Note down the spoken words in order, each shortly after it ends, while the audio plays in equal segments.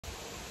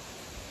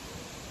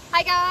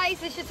Hi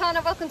guys, it's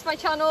Shatana, welcome to my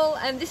channel.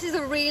 And this is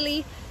a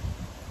really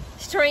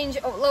strange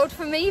upload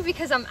for me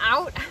because I'm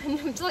out and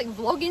I'm just like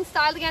vlogging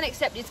style again,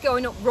 except it's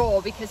going up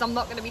raw because I'm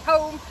not going to be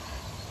home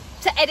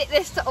to edit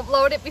this to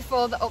upload it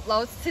before the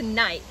uploads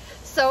tonight.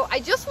 So I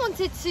just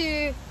wanted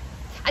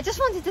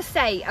to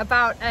say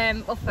about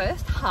well,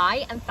 first,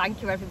 hi and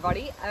thank you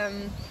everybody.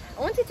 I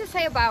wanted to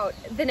say about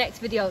the next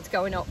video that's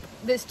going up.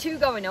 There's two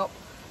going up.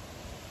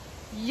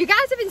 You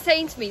guys have been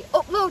saying to me,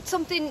 upload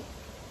something.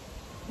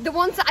 The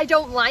ones that I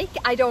don't like,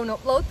 I don't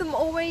upload them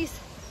always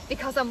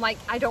because I'm like,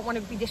 I don't want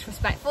to be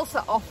disrespectful,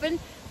 so often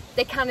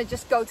they kind of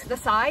just go to the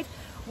side.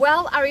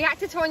 Well, I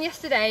reacted to one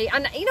yesterday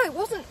and you know, it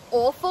wasn't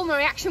awful, my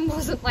reaction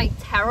wasn't like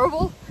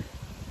terrible.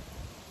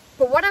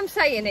 But what I'm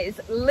saying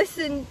is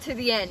listen to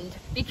the end,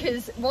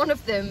 because one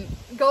of them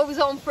goes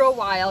on for a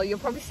while. You'll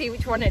probably see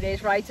which one it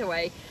is right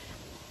away.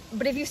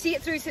 But if you see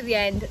it through to the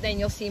end, then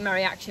you'll see my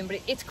reaction.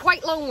 But it's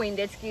quite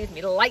long-winded, excuse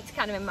me, the light's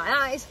kind of in my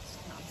eyes.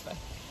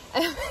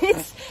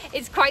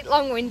 It's quite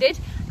long-winded,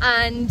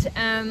 and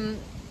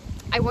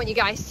I want you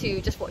guys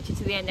to just watch it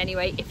to the end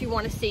anyway. If you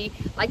want to see,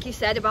 like you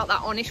said, about that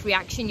honest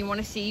reaction, you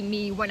want to see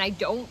me when I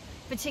don't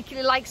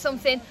particularly like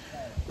something.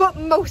 But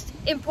most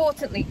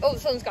importantly, oh, the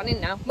sun's gone in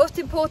now. Most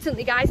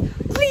importantly, guys,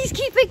 please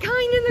keep it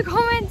kind in the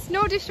comments.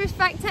 No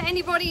disrespect to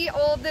anybody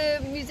or the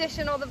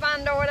musician or the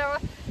band or whatever.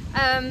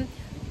 And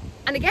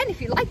again,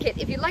 if you like it,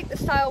 if you like the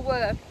style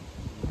where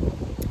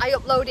I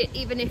upload it,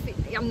 even if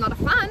I'm not a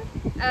fan,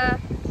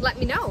 let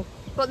me know.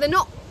 But they're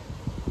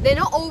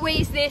not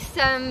always this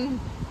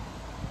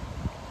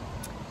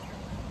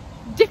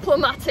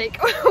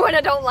diplomatic when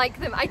I don't like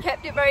them. I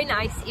kept it very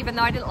nice even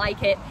though I didn't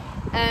like it.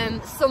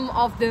 Some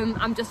of them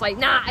I'm just like,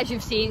 nah, as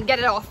you've seen, get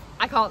it off,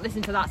 I can't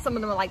listen to that. Some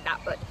of them are like that,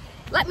 but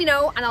let me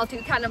know and I'll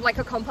do kind of like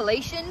a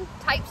compilation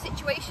type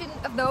situation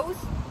of those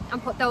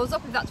and put those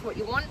up if that's what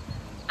you want.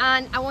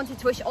 And I wanted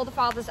to wish all the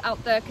fathers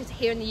out there, because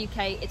here in the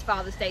UK it's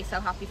Father's Day, so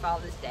happy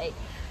Father's Day.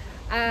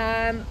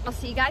 I'll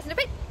see you guys in a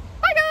bit.